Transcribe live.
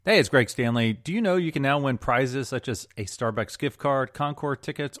Hey, it's Greg Stanley. Do you know you can now win prizes such as a Starbucks gift card, Concord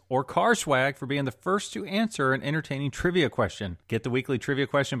tickets, or car swag for being the first to answer an entertaining trivia question? Get the weekly trivia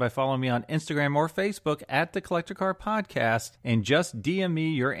question by following me on Instagram or Facebook at the Collector Car Podcast and just DM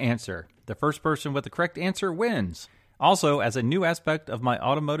me your answer. The first person with the correct answer wins. Also, as a new aspect of my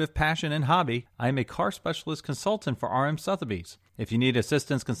automotive passion and hobby, I am a car specialist consultant for RM Sotheby's. If you need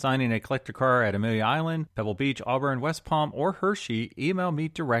assistance consigning a collector car at Amelia Island, Pebble Beach, Auburn, West Palm, or Hershey, email me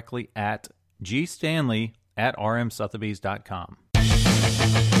directly at gstanley@rmsotheby's.com.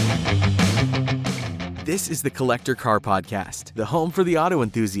 This is the Collector Car Podcast, the home for the auto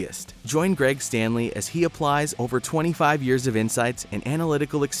enthusiast. Join Greg Stanley as he applies over 25 years of insights and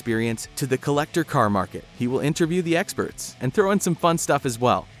analytical experience to the collector car market. He will interview the experts and throw in some fun stuff as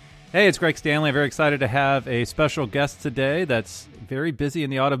well. Hey, it's Greg Stanley. I'm very excited to have a special guest today that's very busy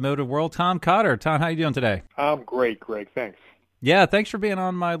in the automotive world, Tom Cotter. Tom, how you doing today? I'm great, Greg. Thanks. Yeah, thanks for being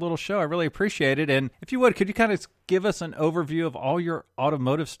on my little show. I really appreciate it. And if you would, could you kind of give us an overview of all your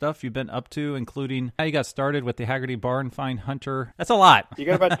automotive stuff you've been up to, including how you got started with the Hagerty Barn Find Hunter? That's a lot. You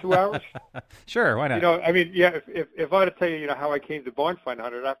got about 2 hours? Sure, why not? If I had to tell you, how I came to Barn Find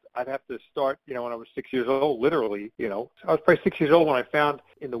Hunter, I'd have to start, when I was 6 years old, literally, I was probably 6 years old when I found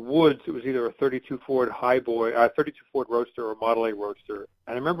in the woods, it was either a 32 Ford Highboy, 32 Ford Roadster or Model A Roadster.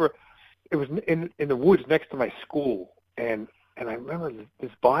 And I remember it was in the woods next to my school, and I remember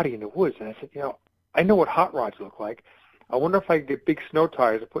this body in the woods, and I said, I know what hot rods look like. I wonder if I could get big snow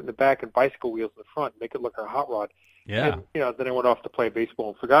tires to put in the back and bicycle wheels in the front, make it look like a hot rod. Yeah. And, then I went off to play baseball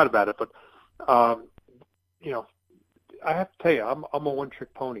and forgot about it. But, I have to tell you, I'm a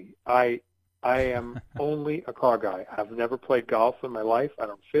one-trick pony. I am only a car guy. I've never played golf in my life. I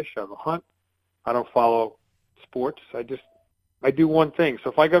don't fish. I don't hunt. I don't follow sports. I do one thing.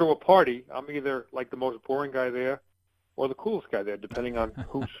 So if I go to a party, I'm either like the most boring guy there or the coolest guy there, depending on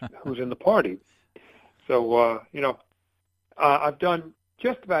who's in the party. So, I've done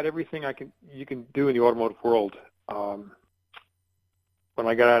just about everything you can do in the automotive world. When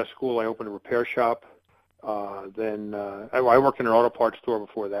I got out of school, I opened a repair shop. Then I worked in an auto parts store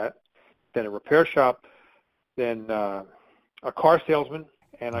before that. Then a repair shop. Then a car salesman.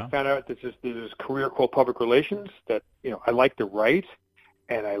 And I found out there's this career called public relations that I like to write,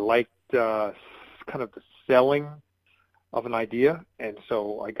 and I liked kind of the selling of an idea, and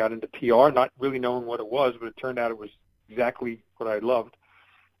so I got into PR, not really knowing what it was, but it turned out it was exactly what I loved.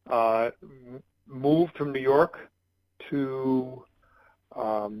 Moved from New York to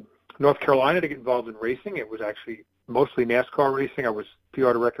North Carolina to get involved in racing. It was actually mostly NASCAR racing. I was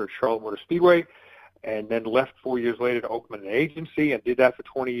PR director at Charlotte Motor Speedway, and then left 4 years later to open an agency and did that for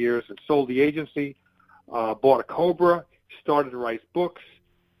 20 years and sold the agency, bought a Cobra, started to write books.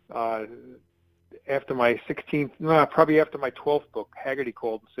 After my 16th, probably after my 12th book, Hagerty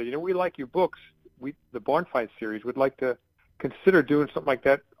called and said, we like your books. The Barn Find series, we'd like to consider doing something like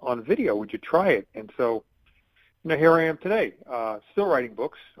that on video. Would you try it? And so, here I am today, still writing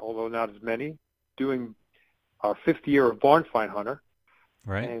books, although not as many, doing our 5th year of Barn Find Hunter.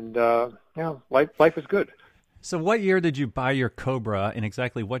 Right. And, life is good. So what year did you buy your Cobra, and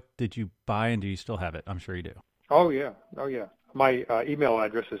exactly what did you buy, and do you still have it? I'm sure you do. Oh, yeah. My email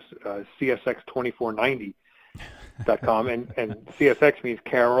address is csx2490.com, and CSX means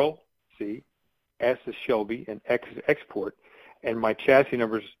Carol, C, S is Shelby, and X is export. And my chassis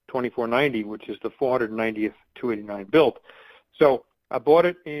number is 2490, which is the 490th 289 built. So I bought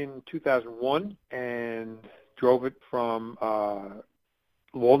it in 2001 and drove it from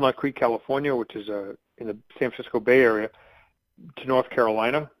Walnut Creek, California, which is in the San Francisco Bay Area, to North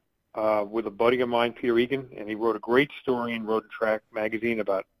Carolina. With a buddy of mine, Peter Egan, and he wrote a great story in Road and Track magazine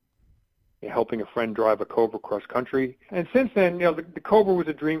about helping a friend drive a Cobra cross country. And since then, the Cobra was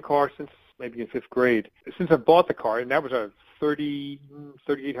a dream car since maybe in 5th grade. Since I bought the car, and that was a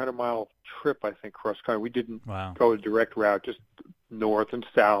 3,800-mile trip, I think, cross country. We didn't go a direct route, just north and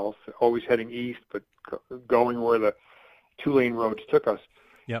south, always heading east, but going where the 2-lane roads took us.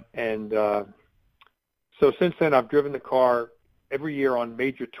 Yep. And so since then, I've driven the car every year on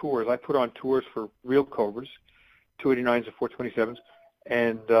major tours. I put on tours for real Cobras, 289s and 427s,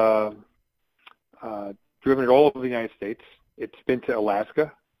 and driven it all over the United States. It's been to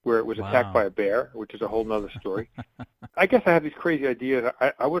Alaska, where it was attacked by a bear, which is a whole nother story. I guess I have these crazy ideas.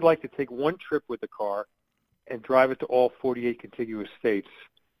 I would like to take one trip with the car and drive it to all 48 contiguous states.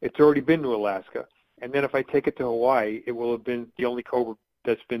 It's already been to Alaska. And then if I take it to Hawaii, it will have been the only Cobra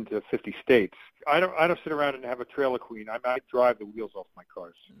that's been to 50 states. I don't sit around and have a trailer queen. I might drive the wheels off my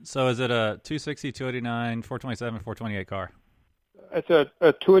cars. So is it a 260, 289, 427, 428 car? It's a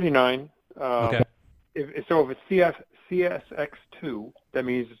 289. Okay. So if it's CSX2, that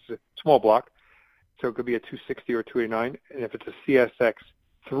means it's a small block. So it could be a 260 or 289. And if it's a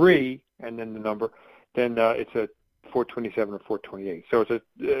CSX3 and then the number, then it's a 427 or 428. So it's a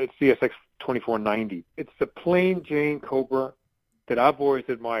CSX 2490. It's the plain Jane Cobra that I've always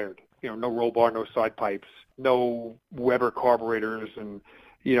admired. No roll bar, no side pipes, no Weber carburetors, and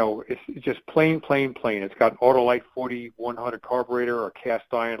it's just plain. It's got an Autolite 4100 carburetor, a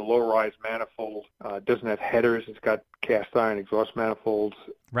cast iron low-rise manifold. Doesn't have headers. It's got cast iron exhaust manifolds.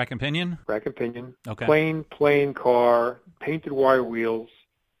 Rack and pinion? Rack and pinion. Okay. Plain car, painted wire wheels.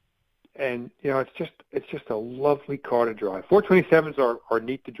 And, it's just a lovely car to drive. 427s are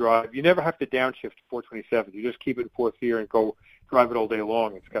neat to drive. You never have to downshift 427s. You just keep it in fourth gear and go drive it all day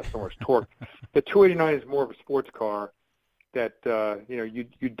long. It's got so much torque. The 289 is more of a sports car that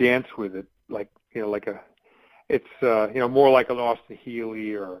you dance with it it's more like an Austin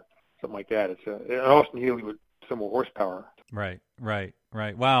Healey or something like that. It's an Austin Healey with some more horsepower. Right.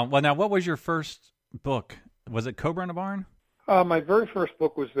 Wow. Well, now, what was your first book? Was it Cobra in a Barn? My very first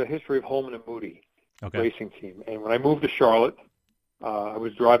book was the history of Holman and Moody racing team. And when I moved to Charlotte, I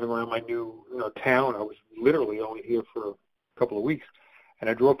was driving around my new town. I was literally only here for a couple of weeks, and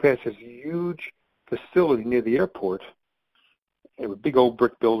I drove past this huge facility near the airport. It was a big old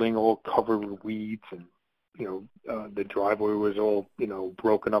brick building, all covered with weeds, and the driveway was all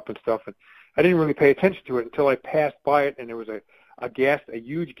broken up and stuff. And I didn't really pay attention to it until I passed by it, and there was a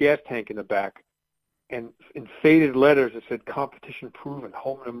huge gas tank in the back, and in faded letters it said "Competition Proven,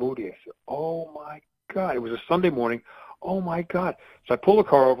 Holman and Moody." I said, "Oh my God!" It was a Sunday morning. Oh my God! So I pulled the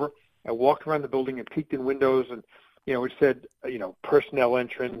car over. I walked around the building and peeked in windows, and it said personnel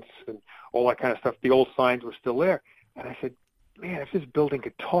entrance and all that kind of stuff. The old signs were still there, and I said, man, if this building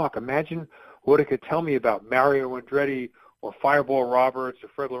could talk, imagine what it could tell me about Mario Andretti or Fireball Roberts or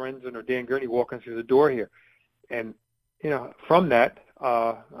Fred Lorenzen or Dan Gurney walking through the door here. And, from that,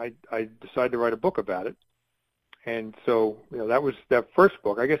 I decided to write a book about it. And so, that was that first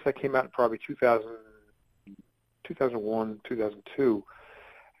book. I guess that came out in probably 2001, 2002.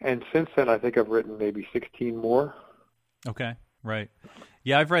 And since then, I think I've written maybe 16 more. Okay, right.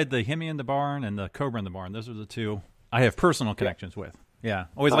 Yeah, I've read the Hemi in the Barn and the Cobra in the Barn. Those are the two I have personal connections with. Yeah.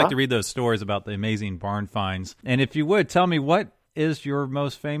 Always like to read those stories about the amazing barn finds. And if you would, tell me, what is your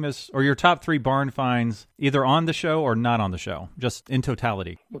most famous or your top 3 barn finds, either on the show or not on the show, just in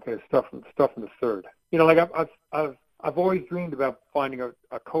totality? Okay, stuff in the third. I've always dreamed about finding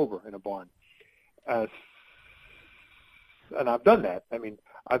a Cobra in a barn. And I've done that. I mean,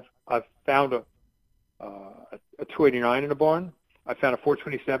 I've found a 289 in a barn. I found a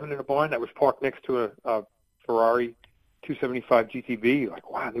 427 in a barn that was parked next to a Ferrari 275 GTB.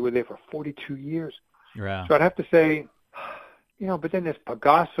 Like, wow, they were there for 42 years. Yeah. So I'd have to say, but then there's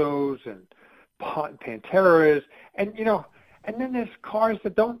Pegassos and Panteras, and then there's cars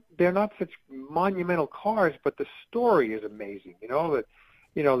they're not such monumental cars, but the story is amazing.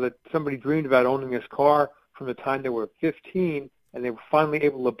 That somebody dreamed about owning this car from the time they were 15, and they were finally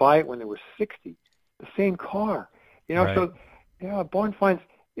able to buy it when they were 60. The same car. Right. So barn finds,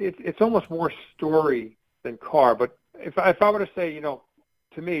 it's almost more story than car. But if I were to say,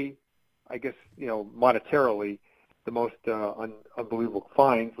 to me, I guess, monetarily, the most unbelievable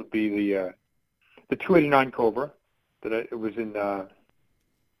finds would be the 289 Cobra it was in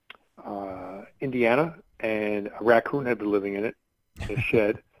Indiana, and a raccoon had been living in it, in a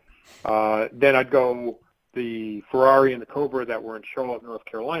shed. Then I'd go the Ferrari and the Cobra that were in Charlotte, North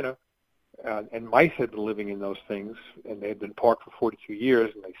Carolina, and mice had been living in those things, and they had been parked for 42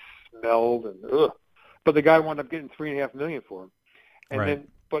 years, and they smelled, and ugh. But the guy wound up getting $3.5 million for them. And right. then,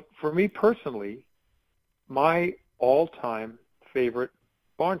 but for me personally, my all-time favorite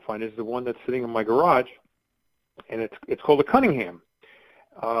barn find is the one that's sitting in my garage, and it's called a Cunningham.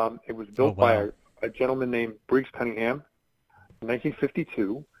 It was built by a gentleman named Briggs Cunningham in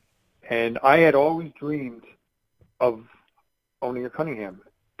 1952, and I had always dreamed of owning a Cunningham.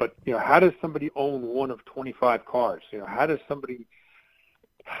 But, how does somebody own one of 25 cars? How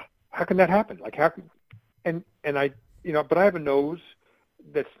can that happen? Like, how can, and I, but I have a nose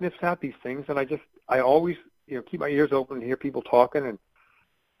that sniffs out these things, and I always, keep my ears open and hear people talking,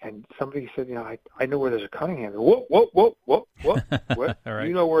 and somebody said, I know where there's a Cunningham. What? What? Right.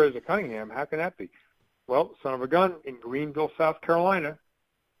 You know where there's a Cunningham? How can that be? Well, son of a gun, in Greenville, South Carolina,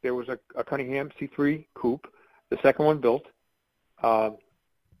 there was a Cunningham C3 coupe, the second one built, that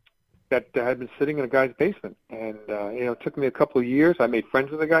had been sitting in a guy's basement. And, it took me a couple of years. I made friends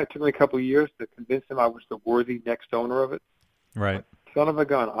with the guy. It took me a couple of years to convince him I was the worthy next owner of it. Right. But son of a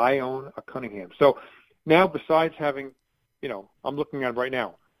gun, I own a Cunningham. So now, besides having, I'm looking at it right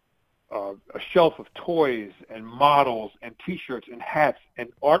now, a shelf of toys and models and T-shirts and hats and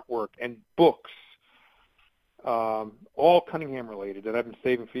artwork and books, all Cunningham related that I've been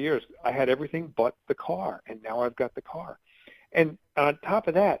saving for years. I had everything but the car, and now I've got the car. And on top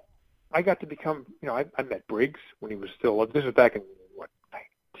of that, I got to become, I met Briggs when he was still, this was back in,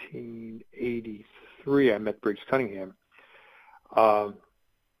 1983, I met Briggs Cunningham. I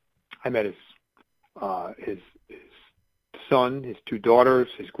met his son, his two daughters,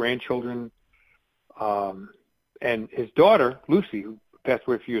 his grandchildren, and his daughter, Lucy, who passed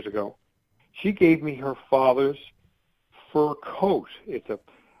away a few years ago. She gave me her father's fur coat. It's a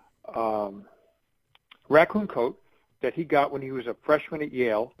raccoon coat that he got when he was a freshman at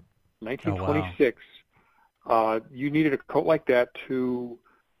Yale, 1926. Oh, wow. You needed a coat like that to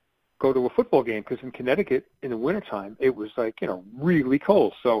go to a football game because in Connecticut in the wintertime it was really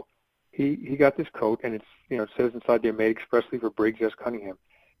cold. So he got this coat, and it's it says inside there, made expressly for Briggs S. Cunningham.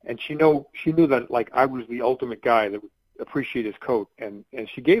 And she knew that I was the ultimate guy that would appreciate his coat, and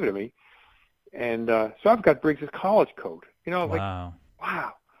she gave it to me. And so I've got Briggs' college coat. Wow.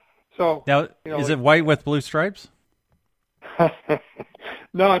 Wow. So now, is it white with blue stripes?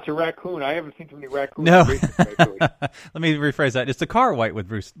 No, it's a raccoon. I haven't seen too many raccoons. No. Let me rephrase that. It's the car white with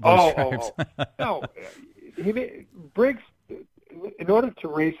blue stripes. No, Briggs, in order to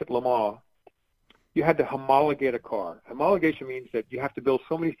race at Le Mans, you had to homologate a car. Homologation means that you have to build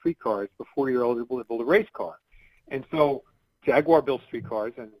so many street cars before you're eligible to build a race car. And so Jaguar built street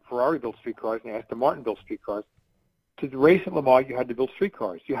cars, and Ferrari built street cars, and Aston Martin built street cars. To race at Le Mans, you had to build street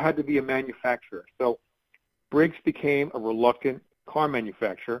cars. You had to be a manufacturer. So Briggs became a reluctant car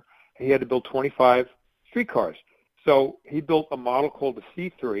manufacturer, and he had to build 25 street cars. So he built a model called the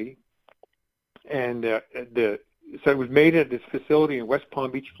C3, and so it was made at this facility in West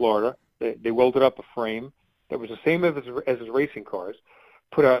Palm Beach, Florida. They welded up a frame that was the same as his racing cars,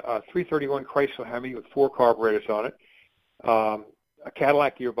 put a 331 Chrysler Hemi with 4 carburetors on it, a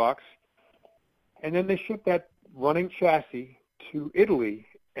Cadillac gearbox, and then they shipped that running chassis to Italy,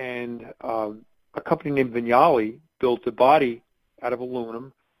 and a company named Vignali built a body out of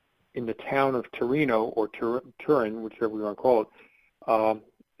aluminum in the town of Torino or Turin, whichever you want to call it.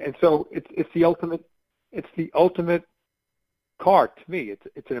 And so it's the ultimate car to me.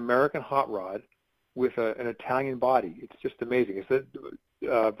 It's an American hot rod with an Italian body. It's just amazing.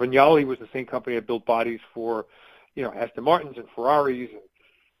 Vignali was the same company that built bodies for Aston Martins and Ferraris,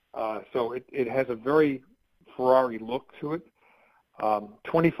 and so it has a very Ferrari look to it.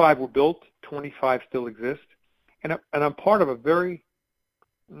 25 were built, 25 still exist, and I'm part of a very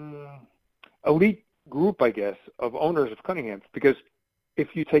elite group, I guess, of owners of Cunningham, because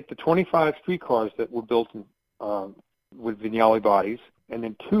if you take the 25 street cars that were built with Vignali bodies, and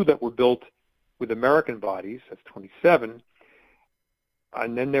then 2 that were built with American bodies, that's 27,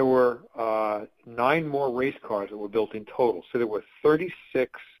 and then there were 9 more race cars that were built in total. So there were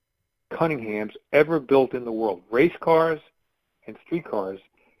 36 Cunninghams ever built in the world, race cars and street cars.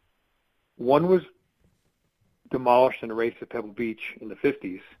 One was demolished in a race at Pebble Beach in the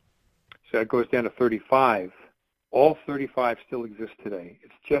 50s, so that goes down to 35. All 35 still exist today.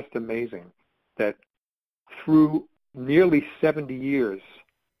 It's just amazing that through nearly 70 years,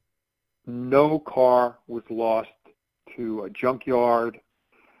 no car was lost to a junkyard,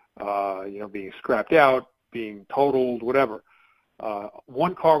 being scrapped out, being totaled, whatever.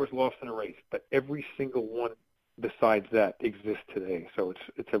 One car was lost in a race, but every single one besides that exists today. So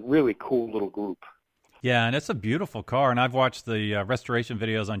it's a really cool little group. Yeah, and it's a beautiful car, and I've watched the restoration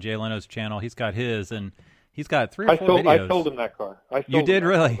videos on Jay Leno's channel. He's got his, and he's got 3 or 4 videos. I sold him that car. You did,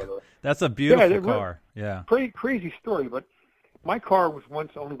 really? That's a beautiful car. Yeah. Pretty crazy story, but my car was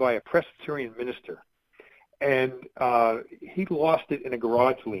once owned by a Presbyterian minister, and he lost it in a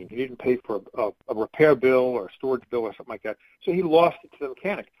garage lien. He didn't pay for a repair bill or a storage bill or something like that, so he lost it to the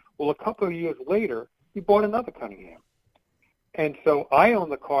mechanic. Well, a couple of years later, he bought another Cunningham, and so I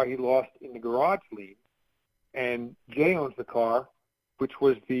own the car he lost in the garage lien, and Jay owns the car, which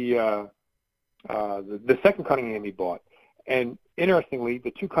was the second Cunningham he bought. And interestingly,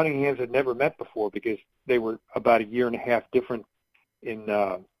 the 2 Cunninghams had never met before because they were about a year and a half different in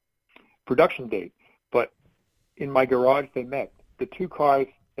production date. But in my garage, they met. The 2 cars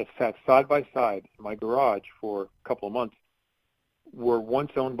that sat side by side in my garage for a couple of months were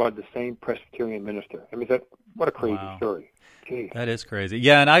once owned by the same Presbyterian minister. I mean, what a crazy story. Jeez. That is crazy.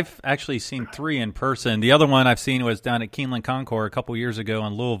 Yeah, and I've actually seen 3 in person. The other one I've seen was down at Keeneland Concours a couple years ago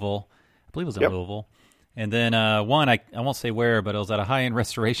in Louisville. I believe it was in Louisville. And then one, I won't say where, but it was at a high-end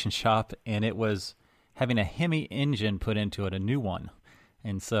restoration shop, and it was having a Hemi engine put into it, a new one.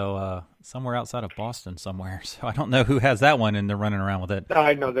 And so somewhere outside of Boston somewhere. So I don't know who has that one and they're running around with it. No,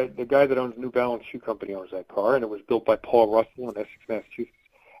 I know that the guy that owns New Balance Shoe Company owns that car, and it was built by Paul Russell in Essex, Massachusetts.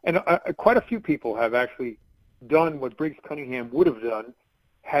 And quite a few people have actually done what Briggs Cunningham would have done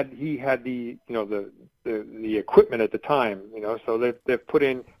had he had the equipment at the time. So they've put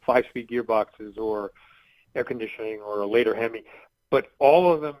in 5-speed gearboxes or air conditioning or a later Hemi, but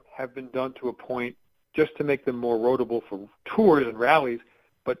all of them have been done to a point just to make them more roadable for tours and rallies.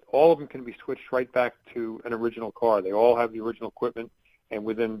 But all of them can be switched right back to an original car. They all have the original equipment, and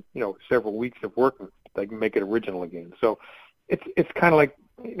within several weeks of working, they can make it original again. So it's kind of like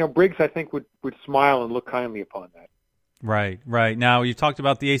Briggs, I think, would smile and look kindly upon that. Right. Now, you talked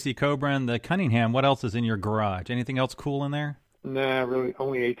about the AC Cobra and the Cunningham. What else is in your garage? Anything else cool in there? Nah, really,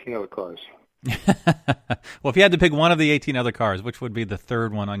 only 18 other cars. Well, if you had to pick one of the 18 other cars, which would be the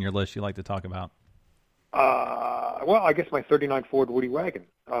third one on your list you like to talk about? Well, I guess my '39 Ford Woody wagon.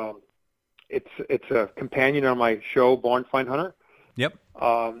 It's a companion on my show, Barn Find Hunter. Yep.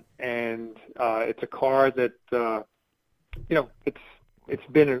 And it's a car that it's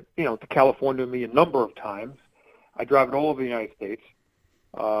been to California with me a number of times. I drive it all over the United States,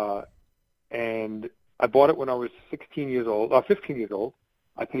 and I bought it when I was 15 years old. I paid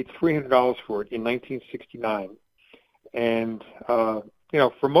 $300 for it in 1969, and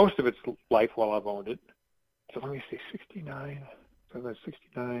for most of its life while I've owned it. So let me see, 69. So that's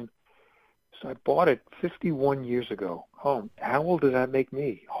 69. So I bought it 51 years ago. Oh, how old does that make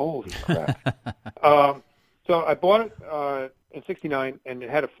me? Holy crap! So I bought it in '69, and it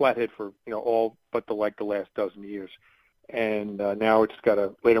had a flathead for all but the last dozen years. And now it's got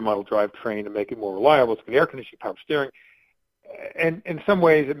a later model drivetrain to make it more reliable. It's got air conditioning, power steering, and in some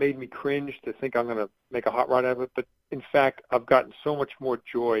ways it made me cringe to think I'm going to make a hot rod out of it. But in fact, I've gotten so much more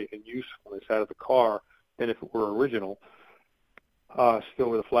joy and usefulness out of the car than if it were original. Still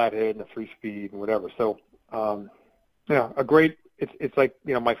with a flathead and a 3-speed and whatever. So, a great. It's like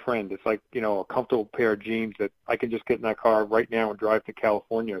my friend. It's like a comfortable pair of jeans that I can just get in that car right now and drive to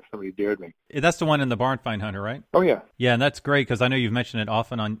California if somebody dared me. That's the one in the Barn Find Hunter, right? Oh yeah. Yeah, and that's great because I know you've mentioned it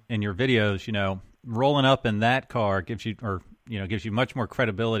often in your videos. Rolling up in that car gives you much more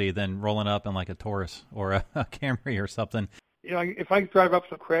credibility than rolling up in like a Taurus or a Camry or something. If I drive up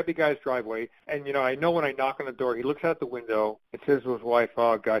some crabby guy's driveway and, I know when I knock on the door, he looks out the window and says to his wife,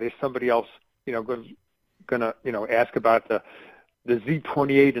 oh, God, is somebody else, going to, ask about the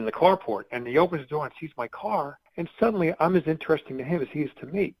Z28 in the carport. And he opens the door and sees my car, and suddenly I'm as interesting to him as he is to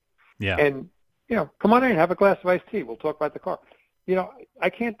me. Yeah. And, come on in, have a glass of iced tea. We'll talk about the car. I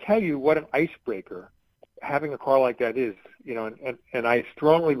can't tell you what an icebreaker having a car like that is, and I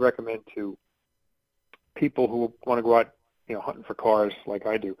strongly recommend to people who want to go out, hunting for cars like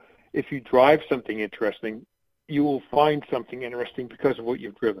I do. If you drive something interesting, you will find something interesting because of what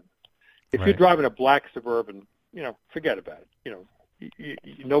you've driven. If Right. you're driving a black Suburban, forget about it.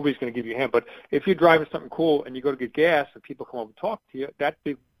 Nobody's going to give you a hand. But if you're driving something cool and you go to get gas and people come up and talk to you, that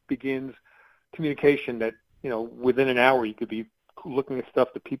begins communication that, within an hour you could be looking at stuff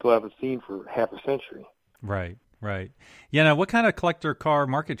that people haven't seen for half a century. Right. Yeah, now what kind of collector car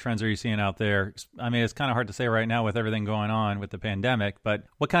market trends are you seeing out there? I mean, it's kind of hard to say right now with everything going on with the pandemic, but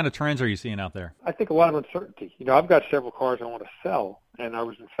what kind of trends are you seeing out there? I think a lot of uncertainty. I've got several cars I want to sell, and I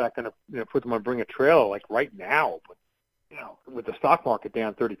was in fact going to put them on Bring a Trailer like right now. But with the stock market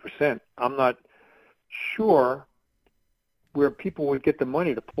down 30%, I'm not sure where people would get the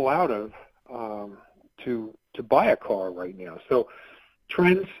money to pull out of to buy a car right now. So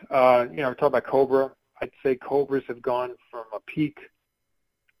trends, talk about Cobra. I'd say Cobras have gone from a peak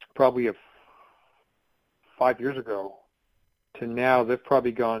probably of 5 years ago to now they've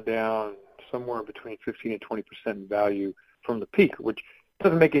probably gone down somewhere between 15 and 20% in value from the peak, which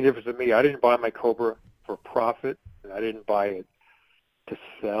doesn't make any difference to me. I didn't buy my Cobra for profit, and I didn't buy it to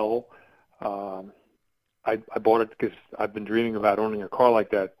sell. I bought it because I've been dreaming about owning a car like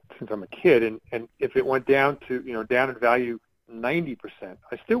that since I'm a kid, and if it went down to down in value 90%,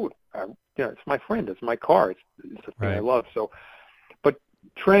 I still would. It's my friend. It's my car. It's the thing Right. I love. So, but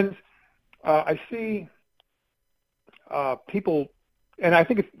trends, I see people, and I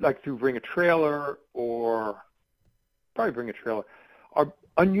think it's like through Bring a Trailer or probably Bring a Trailer, are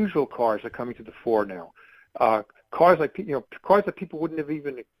unusual cars are coming to the fore now. Cars like cars that people wouldn't have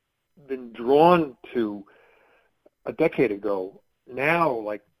even been drawn to a decade ago. Now,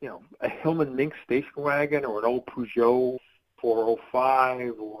 like a Hillman Mink station wagon or an old Peugeot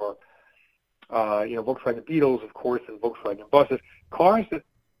 405 or Volkswagen Beetles, of course, and Volkswagen buses. Cars that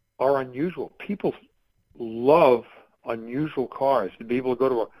are unusual. People love unusual cars. To be able to go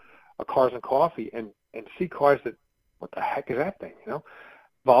to a Cars and Coffee and see cars that, what the heck is that thing?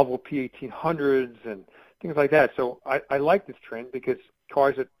 Volvo P1800s and things like that. So I like this trend because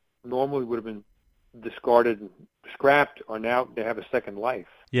cars that normally would have been discarded and scrapped are now, they have a second life.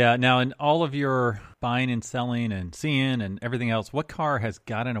 Yeah. Now, in all of your buying and selling and seeing and everything else, what car has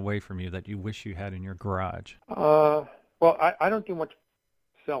gotten away from you that you wish you had in your garage? Well, I don't do much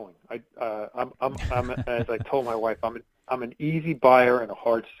selling. I'm as I told my wife, I'm an easy buyer and a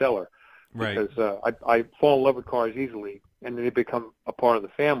hard seller. Right. Because I fall in love with cars easily, and they become a part of the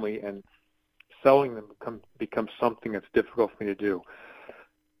family, and selling them becomes something that's difficult for me to do.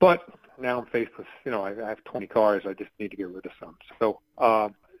 But now I'm faced with, I have 20 cars. I just need to get rid of some. So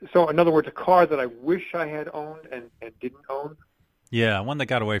in other words, a car that I wish I had owned and didn't own. Yeah, one that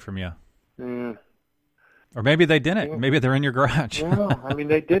got away from you. Yeah. Or maybe they didn't. Yeah. Maybe they're in your garage. No, I mean,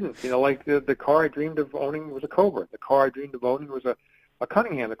 they didn't. Like the car I dreamed of owning was a Cobra. The car I dreamed of owning was a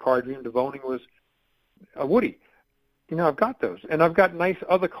Cunningham. The car I dreamed of owning was a Woody. I've got those. And I've got nice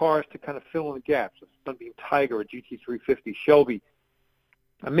other cars to kind of fill in the gaps. A Sunbeam Tiger, a GT350, Shelby,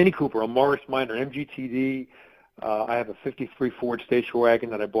 a Mini Cooper, a Morris Minor, an MGTD. I have a 53 Ford station wagon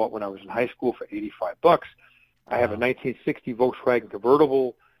that I bought when I was in high school for $85. I have a 1960 Volkswagen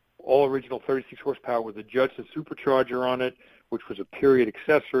convertible, all original 36 horsepower with a Judson supercharger on it, which was a period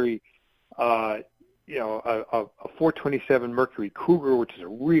accessory. A 427 Mercury Cougar, which is a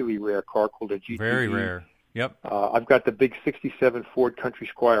really rare car called a GTD. Very rare. Yep. I've got the big 67 Ford Country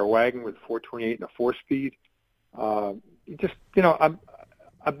Squire wagon with 428 and a 4-speed.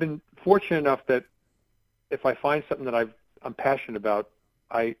 I've been fortunate enough that if I find something that I'm passionate about,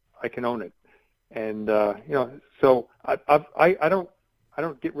 I can own it. And so I don't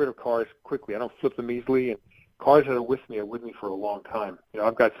get rid of cars quickly. I don't flip them easily. And cars that are with me for a long time.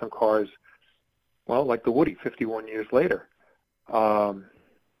 I've got some cars, well, like the Woody, 51 years later. My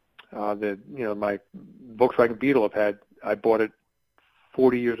Volkswagen Beetle I bought it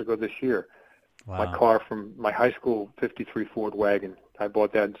 40 years ago this year. Wow. My car from my high school 53 Ford wagon, I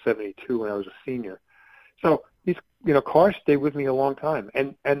bought that in 72 when I was a senior. So these, cars stay with me a long time.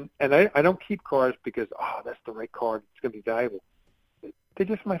 And I don't keep cars because, that's the right car, it's going to be valuable. They're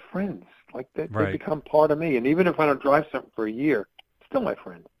just my friends. Like they become part of me. And even if I don't drive something for a year, it's still my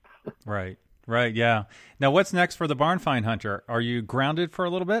friend. Right, yeah. Now, what's next for the Barn Find Hunter? Are you grounded for a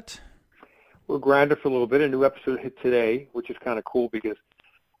little bit? We're grounded for a little bit. A new episode hit today, which is kind of cool because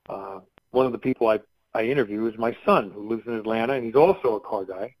one of the people I interview is my son, who lives in Atlanta, and he's also a car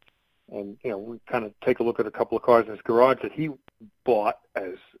guy. And, we kind of take a look at a couple of cars in his garage that he bought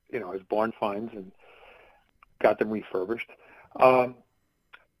as barn finds and got them refurbished.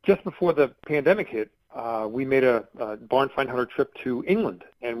 Just before the pandemic hit, we made a Barn Find Hunter trip to England,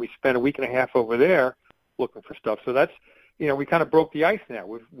 and we spent a week and a half over there looking for stuff. So that's, we kind of broke the ice now.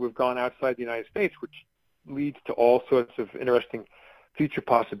 We've gone outside the United States, which leads to all sorts of interesting future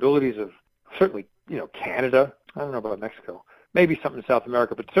possibilities of certainly, Canada. I don't know about Mexico. Maybe something in South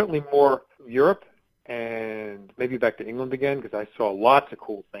America, but certainly more Europe and maybe back to England again, because I saw lots of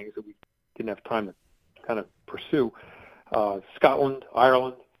cool things that we didn't have time to kind of pursue. Scotland,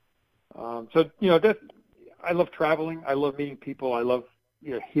 Ireland. I love traveling. I love meeting people. I love,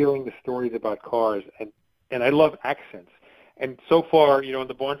 hearing the stories about cars, and I love accents. And so far, in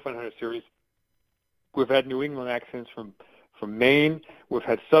the Barn Find Hunter series, we've had New England accents from Maine. We've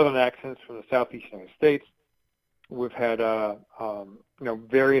had Southern accents from the Southeast United States. We've had,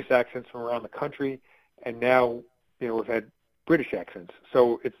 various accents from around the country, and now, we've had British accents.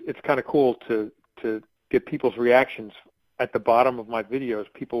 So it's kind of cool to get people's reactions. At the bottom of my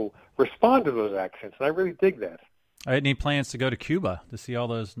videos, people respond to those accents, and I really dig that. I had any plans to go to Cuba to see all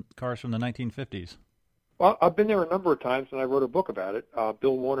those cars from the 1950s? Well, I've been there a number of times, and I wrote a book about it.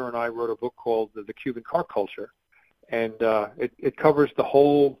 Bill Warner and I wrote a book called The Cuban Car Culture, and it covers the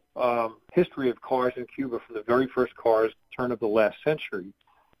whole history of cars in Cuba from the very first cars, turn of the last century,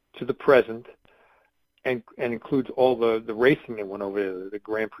 to the present, and includes all the racing that went over there, the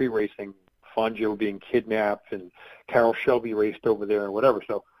Grand Prix racing, Fangio being kidnapped, and Carroll Shelby raced over there and whatever.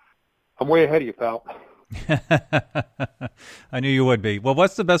 So I'm way ahead of you, pal. I knew you would be. Well,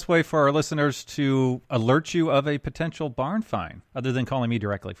 what's the best way for our listeners to alert you of a potential barn find, other than calling me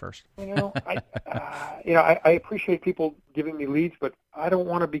directly first? I appreciate people giving me leads, but I don't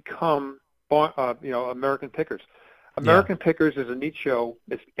want to become, American Pickers. American Pickers is a neat show.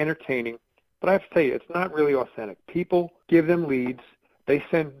 It's entertaining, but I have to tell you, it's not really authentic. People give them leads. They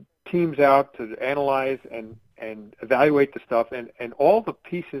send teams out to analyze and evaluate the stuff, and all the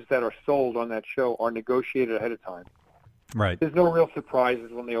pieces that are sold on that show are negotiated ahead of time. Right. There's no real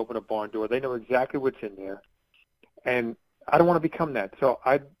surprises when they open a barn door. They know exactly what's in there, and I don't want to become that. So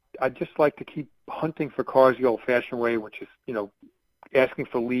I just like to keep hunting for cars the old-fashioned way, which is, asking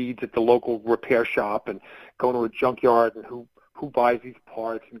for leads at the local repair shop and going to a junkyard and who buys these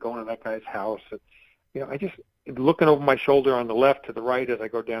parts and going to that guy's house. And, I just looking over my shoulder on the left to the right as I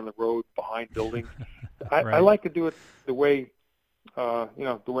go down the road behind buildings. Right. I like to do it the way,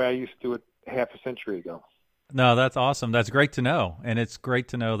 the way I used to do it half a century ago. No, that's awesome. That's great to know. And it's great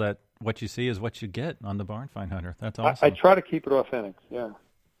to know that what you see is what you get on the Barn Find Hunter. That's awesome. I try to keep it authentic, yeah.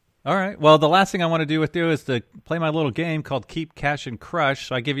 All right. Well, the last thing I want to do with you is to play my little game called Keep, Cash, and Crush.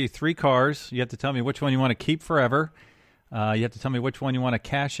 So I give you 3 cars. You have to tell me which one you want to keep forever. You have to tell me which one you want to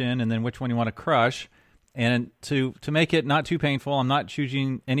cash in and then which one you want to crush. And to make it not too painful, I'm not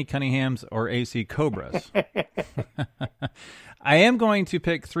choosing any Cunninghams or AC Cobras. I am going to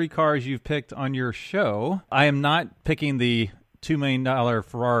pick 3 cars you've picked on your show. I am not picking the $2 million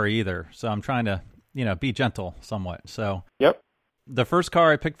Ferrari either. So I'm trying to, be gentle somewhat. So Yep. The first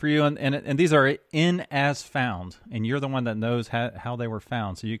car I picked for you, and these are in as found, and you're the one that knows how they were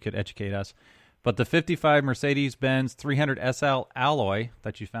found, so you could educate us. But the 55 Mercedes-Benz 300 SL Alloy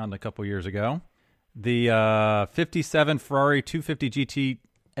that you found a couple years ago, the 57 Ferrari 250 GT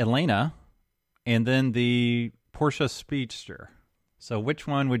Elena, and then the Porsche Speedster. So which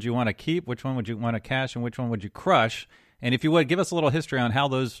one would you want to keep, which one would you want to cash, and which one would you crush? And if you would, give us a little history on how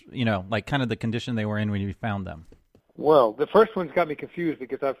those, like kind of the condition they were in when you found them. Well, the first one's got me confused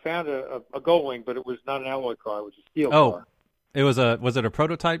because I found a Gullwing, but it was not an alloy car. It was a steel car. It was it a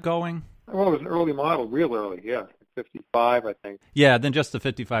prototype Gullwing? Well, it was an early model, real early, yeah. 55, I think. Yeah, then just the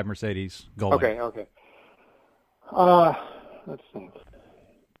 55 Mercedes Gullwing. Okay. Let's see.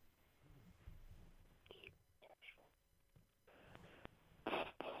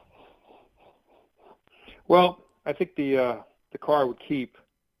 Well, I think the car I would keep,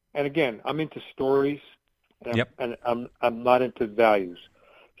 and again, I'm into stories, and I'm not into values.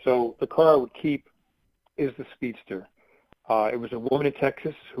 So the car I would keep is the Speedster. It was a woman in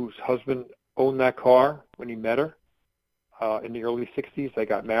Texas whose husband owned that car when he met her in the early 60s. They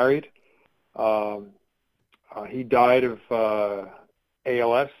got married. He died of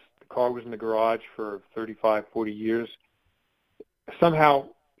ALS. The car was in the garage for 35, 40 years. Somehow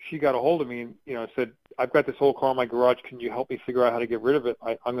she got a hold of me and said, I've got this whole car in my garage. Can you help me figure out how to get rid of it?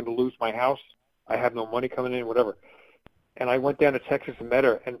 I'm going to lose my house. I have no money coming in, whatever. And I went down to Texas and met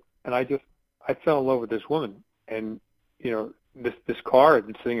her, and I fell in love with this woman. And, this car had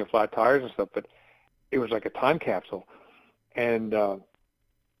been sitting in flat tires and stuff, but it was like a time capsule. And,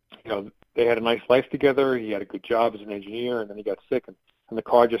 they had a nice life together. He had a good job as an engineer, and then he got sick, and the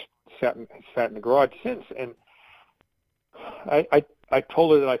car just sat in the garage since. And I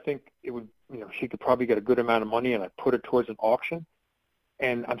told her that I think it would, she could probably get a good amount of money, and I put it towards an auction.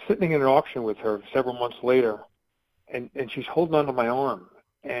 And I'm sitting in an auction with her several months later, and she's holding onto my arm.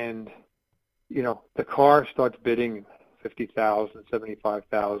 And, the car starts bidding $50,000,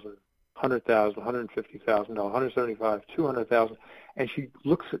 $75,000, $100,000, $150,000, $175,000, $200,000. And she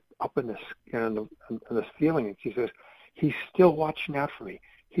looks up in the ceiling, and she says, he's still watching out for me.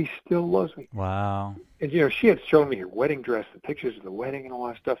 He still loves me. Wow. And, she had shown me her wedding dress, the pictures of the wedding and all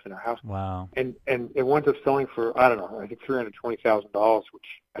that stuff in her house. Wow. And it wound up selling for, I don't know, I think $320,000, which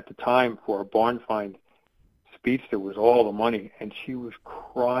at the time for a barn find Speedster was all the money. And she was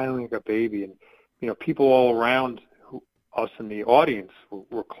crying like a baby. And, people all around us in the audience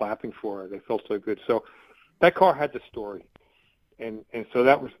were clapping for her. They felt so good. So that car had the story. And so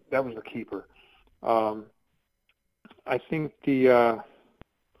that was the keeper. I think the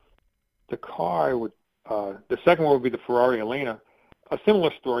car would, the second one would be the Ferrari Elena. A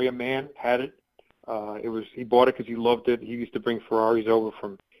similar story. A man had it. He bought it because he loved it. He used to bring Ferraris over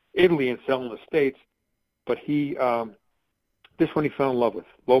from Italy and sell in the States. But this one he fell in love with.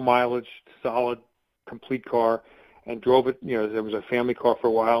 Low mileage, solid, complete car, and drove it. There was a family car for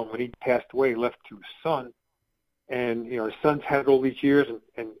a while. And when he passed away, he left to his son. And, his son's had it all these years,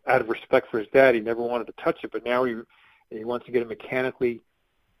 and out of respect for his dad, he never wanted to touch it. But now he wants to get it mechanically,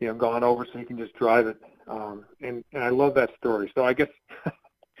 gone over so he can just drive it. And I love that story. So I guess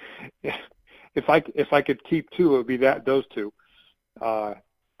if I could keep 2, it would be those 2.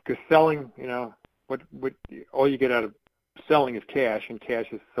 Because selling, what all you get out of selling is cash, and cash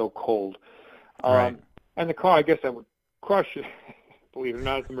is so cold. Right. And the car, I guess I would crush it, believe it or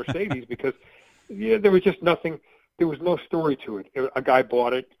not, it's a Mercedes because there was just nothing. There was no story to it. A guy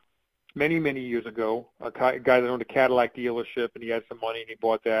bought it many, many years ago, a guy that owned a Cadillac dealership, and he had some money, and he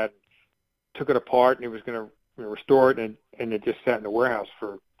bought that, took it apart, and he was going to restore it, and it just sat in the warehouse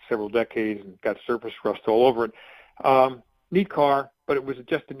for several decades and got surface rust all over it. Neat car, but it was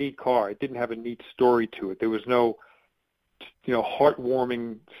just a neat car. It didn't have a neat story to it. There was no,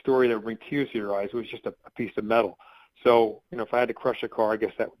 heartwarming story that would bring tears to your eyes. It was just a piece of metal. So, if I had to crush a car, I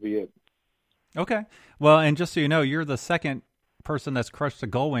guess that would be it. Okay. Well, and just so you know, you're the second person that's crushed a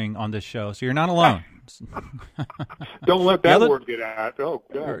gull-wing on this show, so you're not alone. Don't let that word get out. Oh,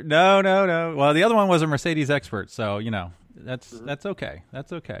 God. No. Well, the other one was a Mercedes expert, so, that's okay.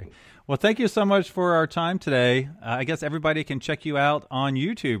 That's okay. Well, thank you so much for our time today. I guess everybody can check you out on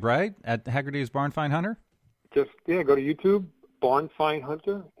YouTube, right? At Hagerty's Barn Find Hunter? Just, go to YouTube, Barn Find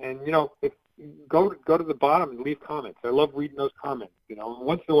Hunter, and, if go to the bottom and leave comments. I love reading those comments.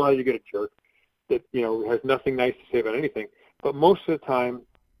 Once in a while you get a jerk that, has nothing nice to say about anything. But most of the time,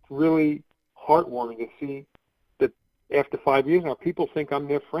 it's really heartwarming to see that after 5 years now, people think I'm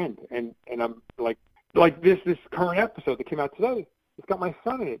their friend. And I'm like this current episode that came out today, it's got my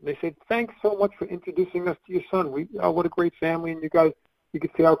son in it. And they said, thanks so much for introducing us to your son. What a great family, and you guys, you can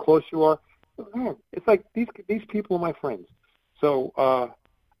see how close you are. But man, it's like these people are my friends. So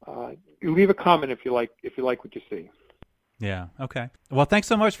you leave a comment if you like what you see. Yeah, okay. Well, thanks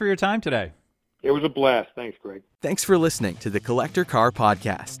so much for your time today. It was a blast. Thanks, Greg. Thanks for listening to the Collector Car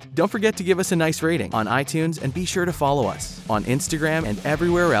Podcast. Don't forget to give us a nice rating on iTunes and be sure to follow us on Instagram and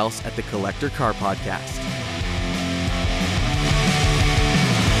everywhere else at the Collector Car Podcast.